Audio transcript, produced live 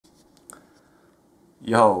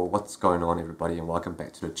Yo, what's going on everybody, and welcome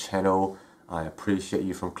back to the channel. I appreciate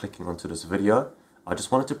you from clicking onto this video. I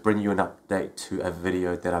just wanted to bring you an update to a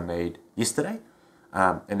video that I made yesterday.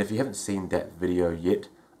 And if you haven't seen that video yet,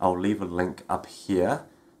 I'll leave a link up here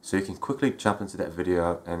so you can quickly jump into that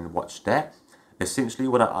video and watch that. Essentially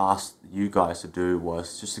what I asked you guys to do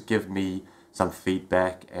was just to give me some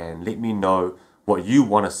feedback and let me know what you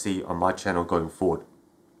want to see on my channel going forward.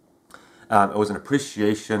 It was an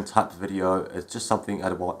appreciation type video. It's just something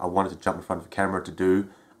I wanted to jump in front of the camera to do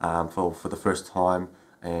for the first time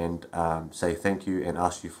and say thank you and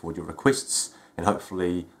ask you for your requests, and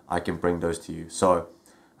hopefully I can bring those to you. So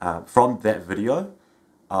from that video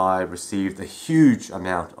I received a huge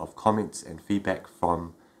amount of comments and feedback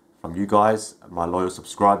from you guys, my loyal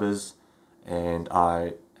subscribers, and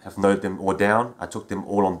I have noted them all down. I took them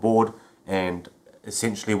all on board, and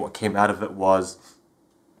essentially what came out of it was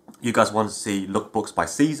you guys want to see lookbooks by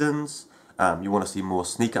seasons, you want to see more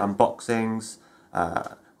sneaker unboxings,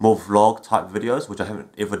 more vlog type videos, which I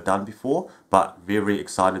haven't ever done before, but very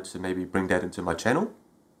excited to maybe bring that into my channel.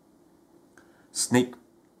 Sneaker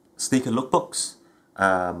lookbooks,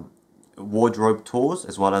 wardrobe tours,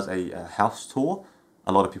 as well as a house tour.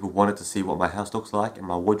 A lot of people wanted to see what my house looks like and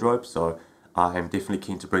my wardrobe, so I am definitely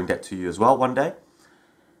keen to bring that to you as well one day.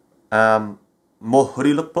 More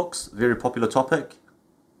hoodie lookbooks, very popular topic.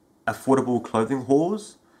 Affordable clothing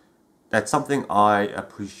hauls, that's something I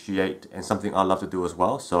appreciate and something I love to do as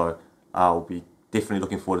well, so I'll be definitely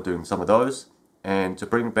looking forward to doing some of those, and to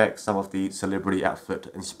bring back some of the celebrity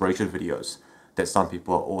outfit inspiration videos that some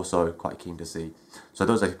people are also quite keen to see. So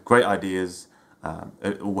those are great ideas.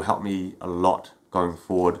 It will help me a lot going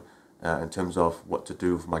forward in terms of what to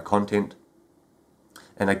do with my content.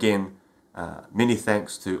 And again, many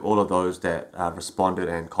thanks to all of those that responded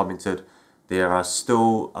and commented. There are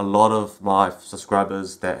still a lot of my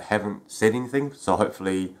subscribers that haven't said anything, so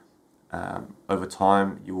hopefully over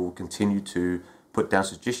time you will continue to put down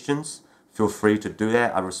suggestions. Feel free to do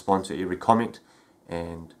that. I respond to every comment,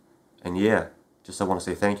 and yeah, just I want to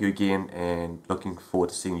say thank you again, and looking forward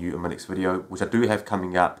to seeing you in my next video, which I do have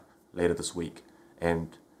coming up later this week,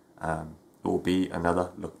 and it will be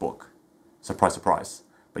another lookbook. Surprise, surprise.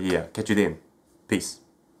 But yeah, catch you then. Peace.